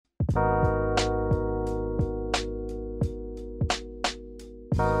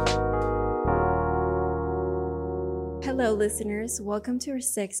Hello, listeners. Welcome to our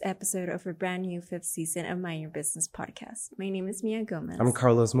 6th episode of a brand new 5th season of Mind Your Business podcast. My name is Mia Gomez. I'm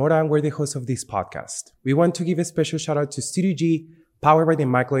Carlos Mora, and we're the host of this podcast. We want to give a special shout out to Studio G, powered by the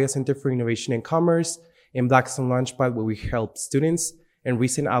Macloya Center for Innovation and Commerce, and Blackstone Launchpad, where we help students and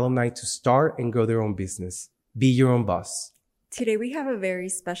recent alumni to start and grow their own business. Be your own boss. Today, we have a very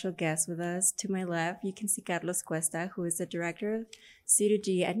special guest with us. To my left, you can see Carlos Cuesta, who is the director of Studio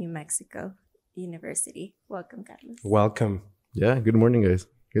G at New Mexico University. Welcome, Carlos. Welcome. Yeah, good morning, guys.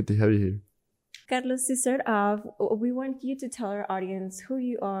 Good to have you here. Carlos, to start off, we want you to tell our audience who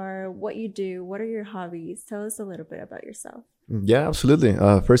you are, what you do, what are your hobbies. Tell us a little bit about yourself. Yeah, absolutely.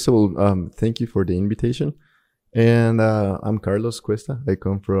 First of all, thank you for the invitation. And I'm Carlos Cuesta. I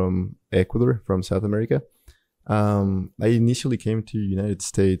come from Ecuador, from South America. I initially came to the United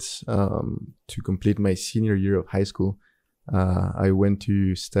States to complete my senior year of high school. I went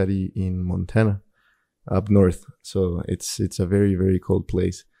to study in Montana, up north. So it's a very, very cold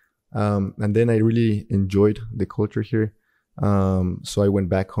place. And then I really enjoyed the culture here. So I went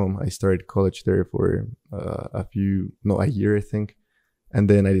back home. I started college there for a year, I think. And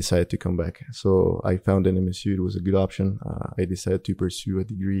then I decided to come back. So I found NMSU. It was a good option. I decided to pursue a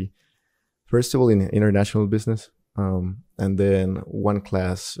degree, first of all, in international business. And then one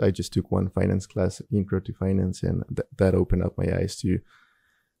class, I just took one finance class, Intro to Finance, and that opened up my eyes to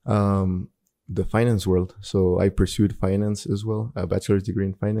the finance world. So I pursued finance as well, a bachelor's degree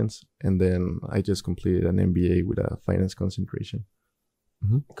in finance, and then I just completed an MBA with a finance concentration.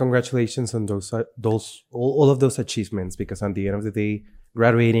 Mm-hmm. Congratulations on all of those achievements, because at the end of the day,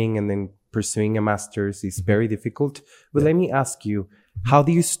 graduating and then pursuing a master's is very difficult. But let me ask you, how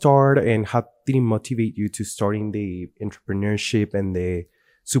do you start, and how did it motivate you to starting the entrepreneurship and the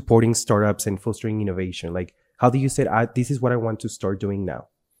supporting startups and fostering innovation? Like, how do you say, this is what I want to start doing now?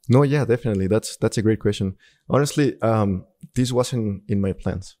 No, yeah, definitely. That's a great question. Honestly, this wasn't in my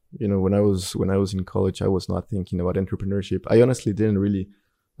plans. You know, when I was in college, I was not thinking about entrepreneurship. I honestly didn't really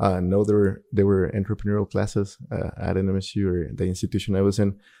know there were entrepreneurial classes at NMSU, or the institution I was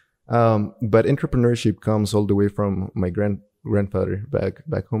in. But entrepreneurship comes all the way from my grandfather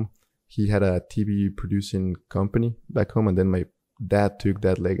back home. He had a TV producing company back home, and then my dad took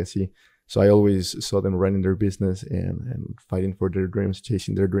that legacy. So I always saw them running their business and fighting for their dreams,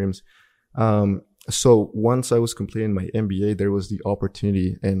 chasing their dreams. So once I was completing my MBA, there was the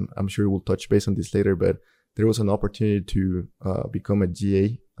opportunity, and I'm sure we'll touch base on this later, but there was an opportunity to become a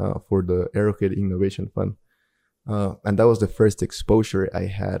GA for the Arrowhead Innovation Fund. And that was the first exposure I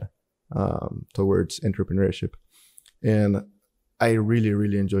had towards entrepreneurship. And I really,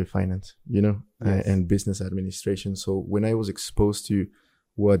 really enjoy finance, yes, and business administration. So when I was exposed to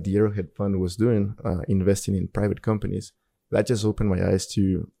what the Arrowhead Fund was doing, investing in private companies, that just opened my eyes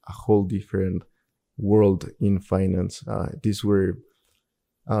to a whole different world in finance. These were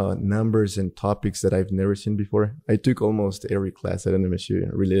numbers and topics that I've never seen before. I took almost every class at NMSU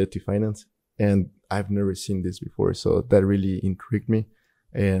related to finance, and I've never seen this before. So that really intrigued me.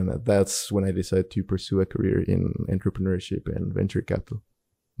 And that's when I decided to pursue a career in entrepreneurship and venture capital.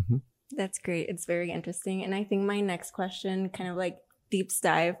 Mm-hmm. That's great. It's very interesting. And I think my next question kind of like deeps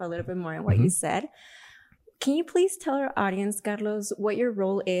dive a little bit more on what you said. Can you please tell our audience, Carlos, what your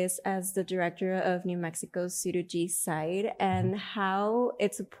role is as the director of New Mexico's Studio G side and how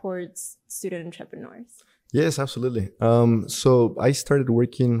it supports student entrepreneurs? Yes, absolutely. So I started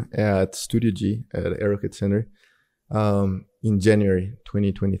working at Studio G at Arrowhead Center in January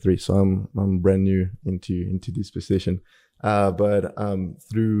 2023. So I'm brand new into this position. But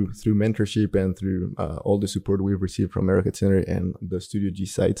through mentorship and through all the support we've received from Arrowhead Center and the Studio G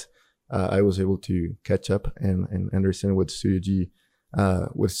sites, I was able to catch up and understand what Studio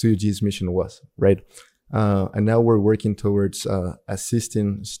G's mission was, right? And now we're working towards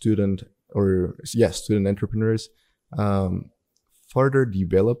assisting student entrepreneurs further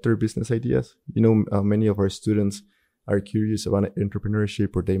develop their business ideas. Many of our students are curious about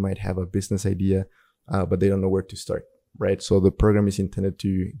entrepreneurship, or they might have a business idea, but they don't know where to start, right? So the program is intended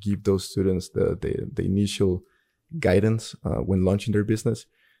to give those students the initial guidance when launching their business.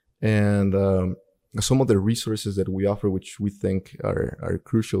 And some of the resources that we offer, which we think are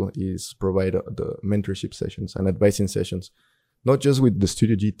crucial, is provide the mentorship sessions and advising sessions, not just with the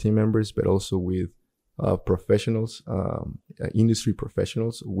Studio G team members, but also with professionals, industry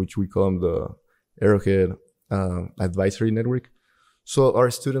professionals, which we call them the Arrowhead Advisory Network. So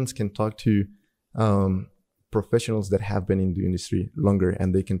our students can talk to professionals that have been in the industry longer,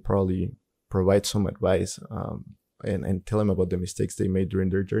 and they can probably provide some advice and tell them about the mistakes they made during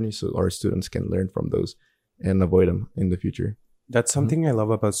their journey, so our students can learn from those and avoid them in the future. That's something I love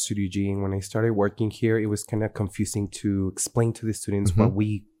about Studio G. And when I started working here, it was kind of confusing to explain to the students what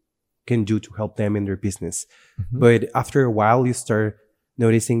we can do to help them in their business. But after a while, you start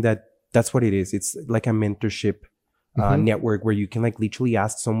noticing that that's what it is. It's like a mentorship network where you can like literally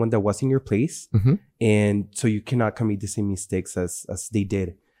ask someone that was in your place. And so you cannot commit the same mistakes as they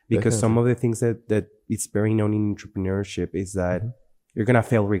did. Because some of the things that it's very known in entrepreneurship is that you're going to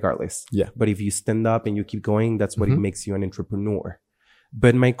fail regardless. Yeah. But if you stand up and you keep going, that's what it makes you an entrepreneur.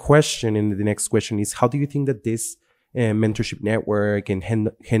 But my question and the next question is, how do you think that this mentorship network and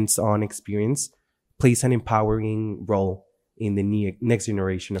hands-on experience plays an empowering role in the next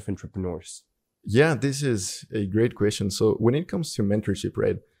generation of entrepreneurs? Yeah, this is a great question. So when it comes to mentorship,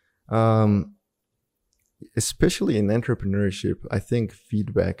 right? Especially in entrepreneurship, I think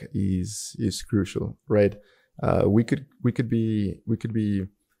feedback is crucial, right? We could be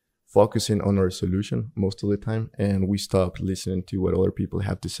focusing on our solution most of the time, and we stop listening to what other people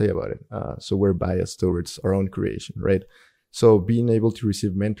have to say about it. So we're biased towards our own creation, right? So being able to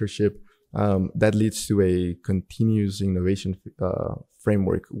receive mentorship, that leads to a continuous innovation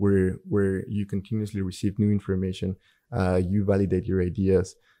framework where you continuously receive new information, you validate your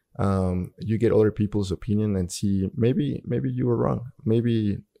ideas, you get other people's opinion and see maybe you were wrong,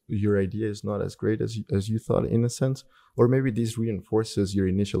 maybe your idea is not as great as you thought in a sense, or maybe this reinforces your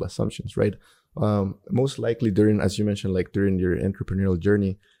initial assumptions, right? Most likely as you mentioned, like during your entrepreneurial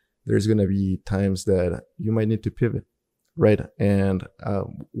journey, there's going to be times that you might need to pivot, right? And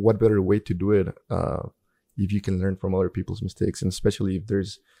what better way to do it if you can learn from other people's mistakes, and especially if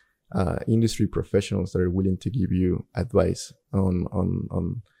there's industry professionals that are willing to give you advice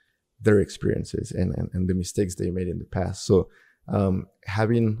on their experiences and the mistakes they made in the past. So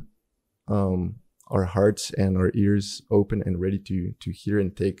having our hearts and our ears open and ready to hear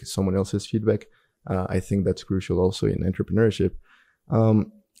and take someone else's feedback, I think that's crucial also in entrepreneurship.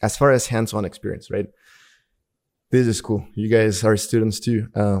 As far as hands-on experience, right? This is cool. You guys are students too.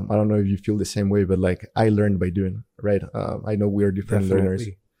 I don't know if you feel the same way, but like I learned by doing, right? I know we are different learners.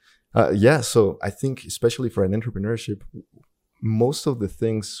 Yeah. So I think especially for an entrepreneurship, most of the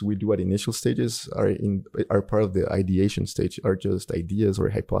things we do at initial stages are part of the ideation stage, are just ideas or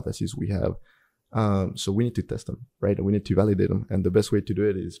hypotheses we have. So we need to test them, right? We need to validate them. And the best way to do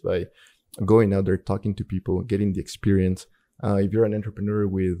it is by going out there, talking to people, getting the experience. If you're an entrepreneur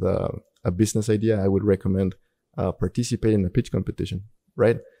with a business idea, I would recommend participate in a pitch competition,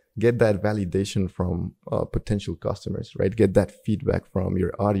 right? Get that validation from potential customers, right? Get that feedback from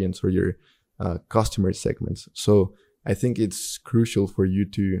your audience or your customer segments. So I think it's crucial for you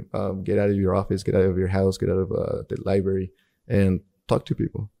to get out of your office, get out of your house, get out of the library and talk to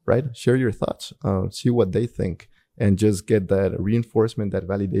people, right? Share your thoughts, see what they think, and just get that reinforcement, that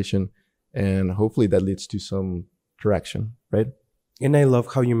validation, and hopefully that leads to some traction, right? And I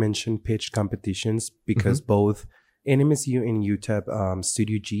love how you mentioned pitch competitions, because both NMSU and UTEP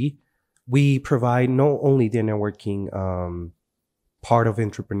Studio G, we provide not only the networking part of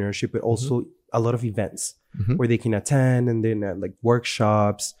entrepreneurship, but also a lot of events where they can attend, and then like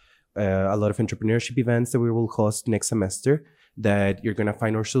workshops, a lot of entrepreneurship events that we will host next semester that you're going to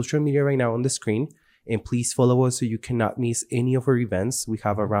find our social media right now on the screen. And please follow us so you cannot miss any of our events. We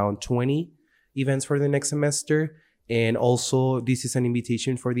have around 20 events for the next semester. And also, this is an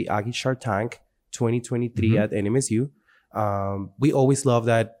invitation for the Aggie Shark Tank 2023 at NMSU. We always love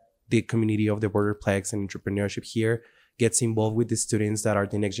that the community of the Borderplex and entrepreneurship here gets involved with the students that are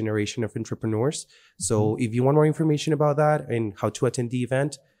the next generation of entrepreneurs. So if you want more information about that and how to attend the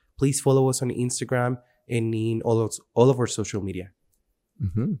event, please follow us on Instagram and in all of our social media.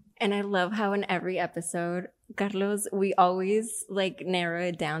 And I love how in every episode, Carlos, we always like narrow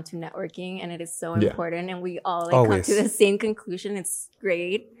it down to networking, and it is so important, and we all like come to the same conclusion. It's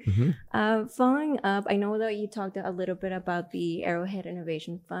great. Following up, I know that you talked a little bit about the Arrowhead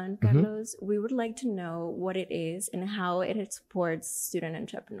Innovation Fund, Carlos. We would like to know what it is and how it supports student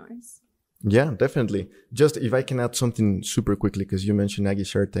entrepreneurs. Yeah, definitely. Just if I can add something super quickly, because you mentioned Aggie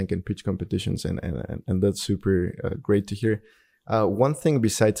Shark Tank and pitch competitions, and that's super great to hear. One thing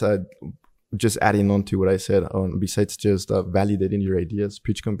besides just adding on to what I said, besides just validating your ideas,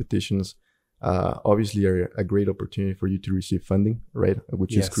 pitch competitions obviously are a great opportunity for you to receive funding, right?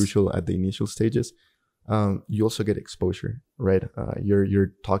 Which is crucial at the initial stages. You also get exposure, right?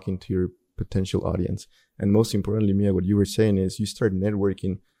 You're talking to your potential audience. And most importantly, Mia, what you were saying is you start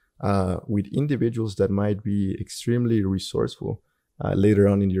networking with individuals that might be extremely resourceful later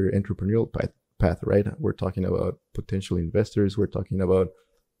on in your entrepreneurial path, right? We're talking about potential investors. We're talking about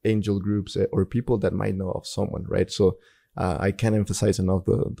angel groups or people that might know of someone, right? So I can't emphasize enough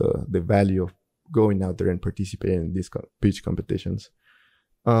the value of going out there and participating in these pitch competitions.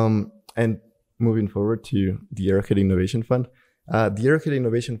 And moving forward to the Arrowhead Innovation Fund. The Arrowhead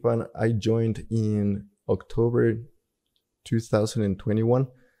Innovation Fund, I joined in October 2021.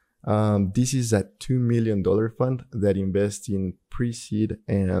 This is a $2 million fund that invests in pre-seed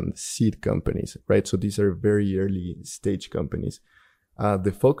and seed companies, right? So these are very early stage companies.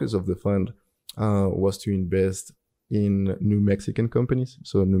 The focus of the fund was to invest in New Mexican companies,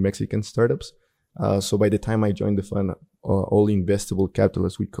 so New Mexican startups. So by the time I joined the fund, all investable capital,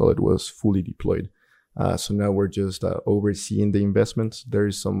 as we call it, was fully deployed. So now we're just overseeing the investments. There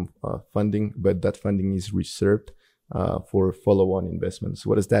is some funding, but that funding is reserved for follow-on investments.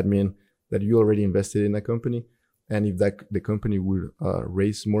 What does that mean? That you already invested in a company, and if the company would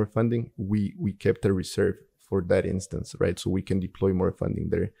raise more funding, we kept a reserve for that instance, right? So we can deploy more funding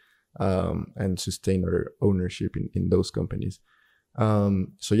there and sustain our ownership in those companies.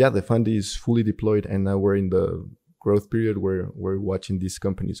 So yeah, the fund is fully deployed, and now we're in the growth period where we're watching these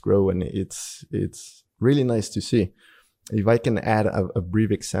companies grow, and it's really nice to see. If I can add a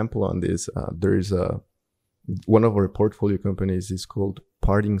brief example on this, there's one of our portfolio companies is called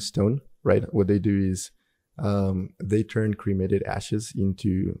Parting Stone, right? What they do is they turn cremated ashes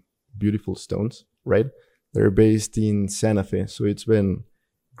into beautiful stones, right? They're based in Santa Fe, so it's been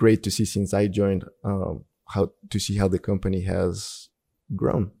great to see since I joined how the company has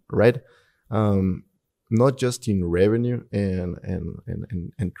grown, right? Not just in revenue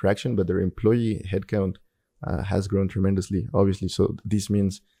and traction, but their employee headcount has grown tremendously, obviously. So this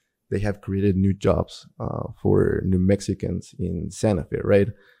means they have created new jobs for New Mexicans in Santa Fe, right?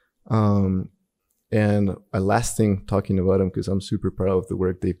 And a last thing talking about them, because I'm super proud of the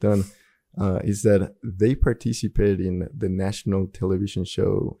work they've done, is that they participated in the national television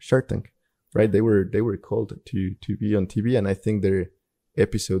show Shark Tank, right? They were called to be on TV, and I think their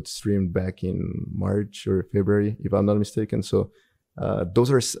episode streamed back in March or February, if I'm not mistaken. So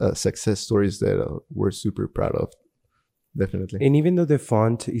those are success stories that we're super proud of. Definitely. And even though the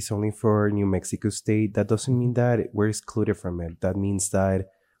fund is only for New Mexico State, that doesn't mean that we're excluded from it. That means that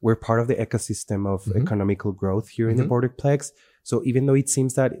we're part of the ecosystem of economical growth here in the Borderplex. So even though it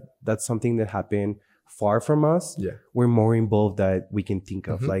seems that that's something that happened far from us, we're more involved that we can think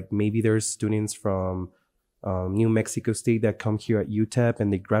of. Like maybe there's students from New Mexico State that come here at UTEP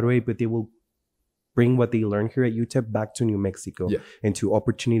and they graduate, but they will bring what they learned here at UTEP back to New Mexico and to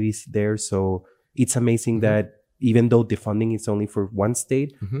opportunities there. So it's amazing that even though the funding is only for one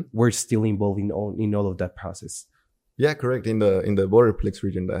state, we're still involved in all of that process. Yeah, correct. In the Borderplex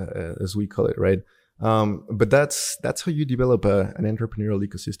region, as we call it, right? But that's how you develop an entrepreneurial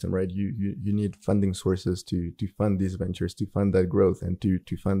ecosystem, right? You need funding sources to fund these ventures, to fund that growth, and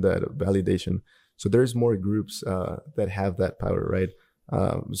to fund that validation. So there's more groups that have that power, right?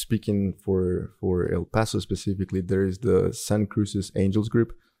 Speaking for El Paso specifically, there is the San Cruz's Angels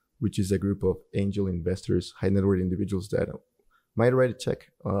Group, which is a group of angel investors, high net worth individuals that might write a check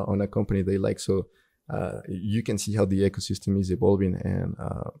on a company they like. So you can see how the ecosystem is evolving, and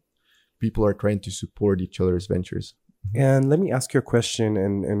people are trying to support each other's ventures. And let me ask you a question.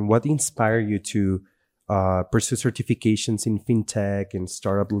 And what inspired you to pursue certifications in fintech and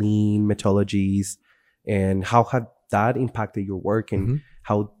startup lean methodologies? And how had that impacted your work, and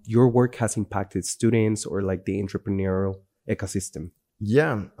how your work has impacted students or like the entrepreneurial ecosystem?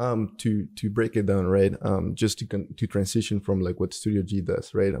 Yeah, to break it down, right? Just to transition from like what Studio G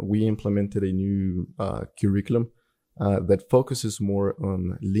does, right? We implemented a new curriculum that focuses more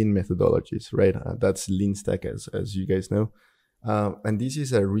on lean methodologies, right? That's Lean Stack, as you guys know. And this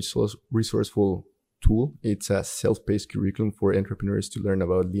is a resourceful tool. It's a self-paced curriculum for entrepreneurs to learn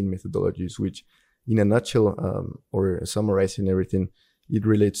about lean methodologies, which in a nutshell, or summarizing everything, it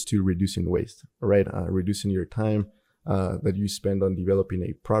relates to reducing waste, right? Reducing your time that you spend on developing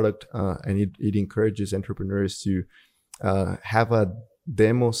a product, and it encourages entrepreneurs to have a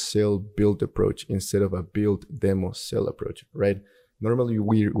demo, sell, build approach instead of a build, demo, sell approach, right? Normally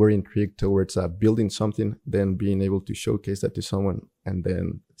we're intrigued towards building something, then being able to showcase that to someone, and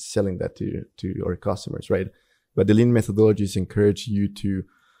then selling that to our customers, right? But the lean methodologies encourage you to,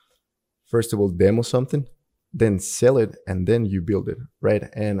 first of all, demo something, then sell it, and then you build it, right?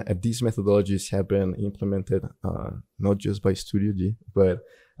 And these methodologies have been implemented not just by Studio G, but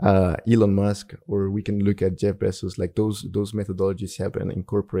Elon Musk, or we can look at Jeff Bezos. Like those methodologies have been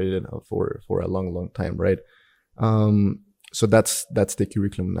incorporated for a long time, right? So that's the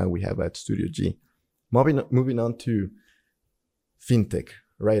curriculum now we have at Studio G. Moving on to fintech,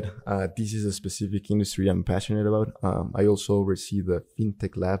 right? This is a specific industry I'm passionate about. I also oversee the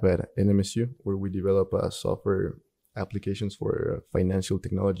FinTech lab at NMSU, where we develop software applications for financial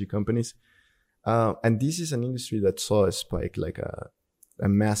technology companies. And this is an industry that saw a spike, like a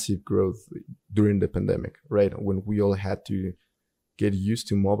massive growth during the pandemic, right? When we all had to get used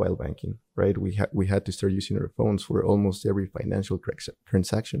to mobile banking, right? We had to start using our phones for almost every financial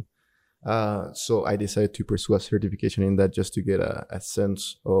transaction. So I decided to pursue a certification in that just to get a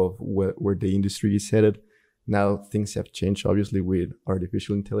sense of where the industry is headed. Now things have changed, obviously, with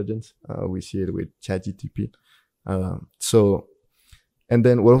artificial intelligence. We see it with ChatGPT. And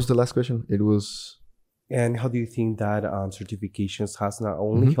then what was the last question? It was... And how do you think that certifications has not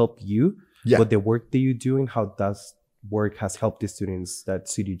only helped you, but the work that you do, and how does work has helped the students that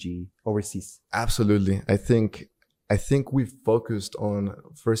CDG oversees? Absolutely. I think we've focused on,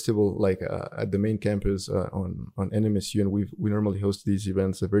 first of all, like at the main campus on NMSU, and we normally host these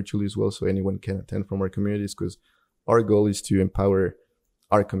events virtually as well, so anyone can attend from our communities, because our goal is to empower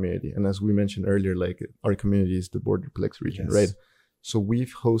our community. And as we mentioned earlier, like our community is the Borderplex region, right? So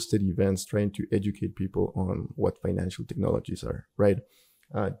we've hosted events trying to educate people on what financial technologies are, right?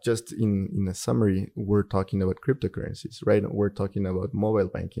 Just in a summary, we're talking about cryptocurrencies, right? We're talking about mobile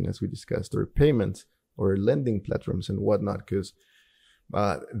banking, as we discussed, or payments, or lending platforms and whatnot, because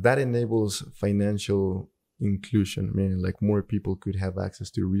that enables financial inclusion, meaning like more people could have access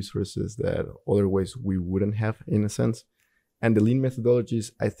to resources that otherwise we wouldn't have, in a sense. And the lean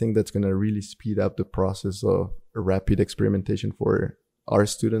methodologies, I think that's going to really speed up the process of rapid experimentation for our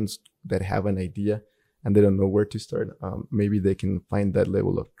students that have an idea and they don't know where to start. Maybe they can find that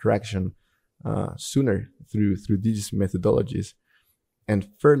level of traction sooner through these methodologies. And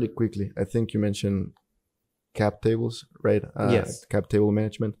fairly quickly, I think you mentioned cap tables, right? Yes. Cap table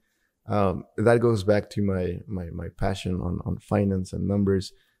management. That goes back to my passion on finance and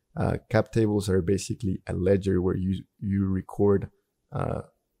numbers. Cap tables are basically a ledger where you record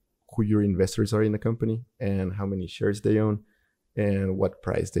who your investors are in the company and how many shares they own and what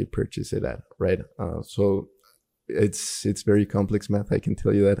price they purchase it at, right? So it's very complex math, I can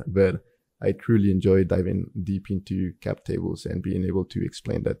tell you that, but I truly enjoy diving deep into cap tables and being able to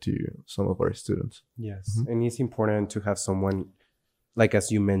explain that to some of our students. Yes, and it's important to have someone, like as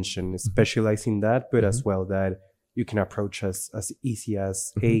you mentioned, specialize in that, but as well that you can approach us as easy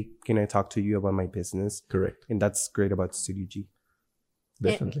as, hey, can I talk to you about my business? Correct. And that's great about CDG.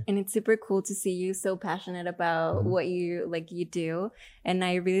 Definitely. And it's super cool to see you so passionate about what you do. And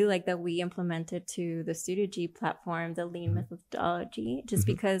I really like that we implemented to the CDG platform the lean methodology, just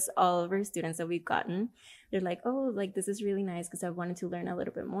because all of our students that we've gotten, they're like, oh, like this is really nice because I wanted to learn a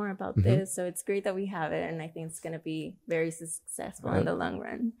little bit more about this. So it's great that we have it. And I think it's going to be very successful in the long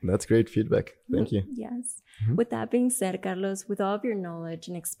run. That's great feedback. Thank you. Yes. With that being said, Carlos, with all of your knowledge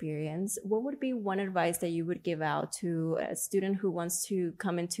and experience, what would be one advice that you would give out to a student who wants to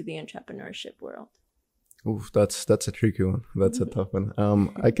come into the entrepreneurship world? Oof, that's a tricky one. That's a tough one.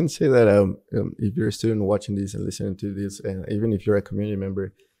 I can say that if you're a student watching this and listening to this, and even if you're a community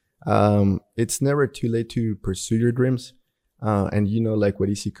member, it's never too late to pursue your dreams. And like what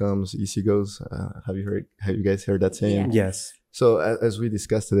easy comes, easy goes. Have you guys heard that saying? Yes. So as we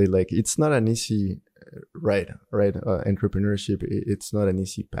discussed today, like it's not an easy ride, right? Entrepreneurship, it's not an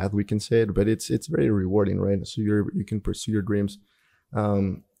easy path, we can say it, but it's very rewarding, right? So you can pursue your dreams,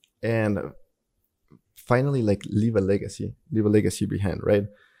 and finally, like leave a legacy behind, right?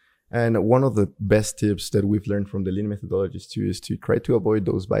 And one of the best tips that we've learned from the lean methodologies too is to try to avoid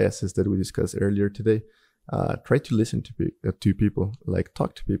those biases that we discussed earlier today. Try to listen to people, like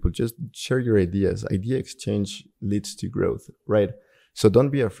talk to people, just share your ideas. Idea exchange leads to growth, right? So don't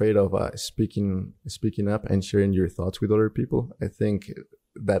be afraid of speaking up and sharing your thoughts with other people. I think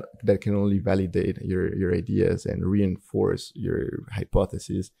that can only validate your ideas and reinforce your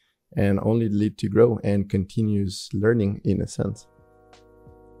hypotheses and only lead to grow and continuous learning in a sense.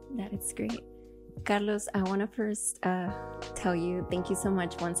 That is great. Carlos, I want to first tell you thank you so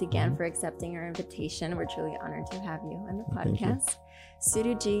much once again for accepting our invitation. We're truly honored to have you on the podcast.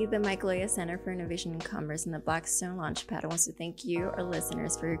 CDG, the Michael A. Center for Innovation and Commerce, and the Blackstone Launchpad wants to thank you, our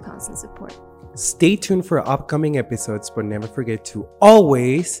listeners, for your constant support. Stay tuned for upcoming episodes, but never forget to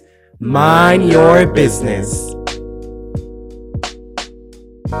always mind your business.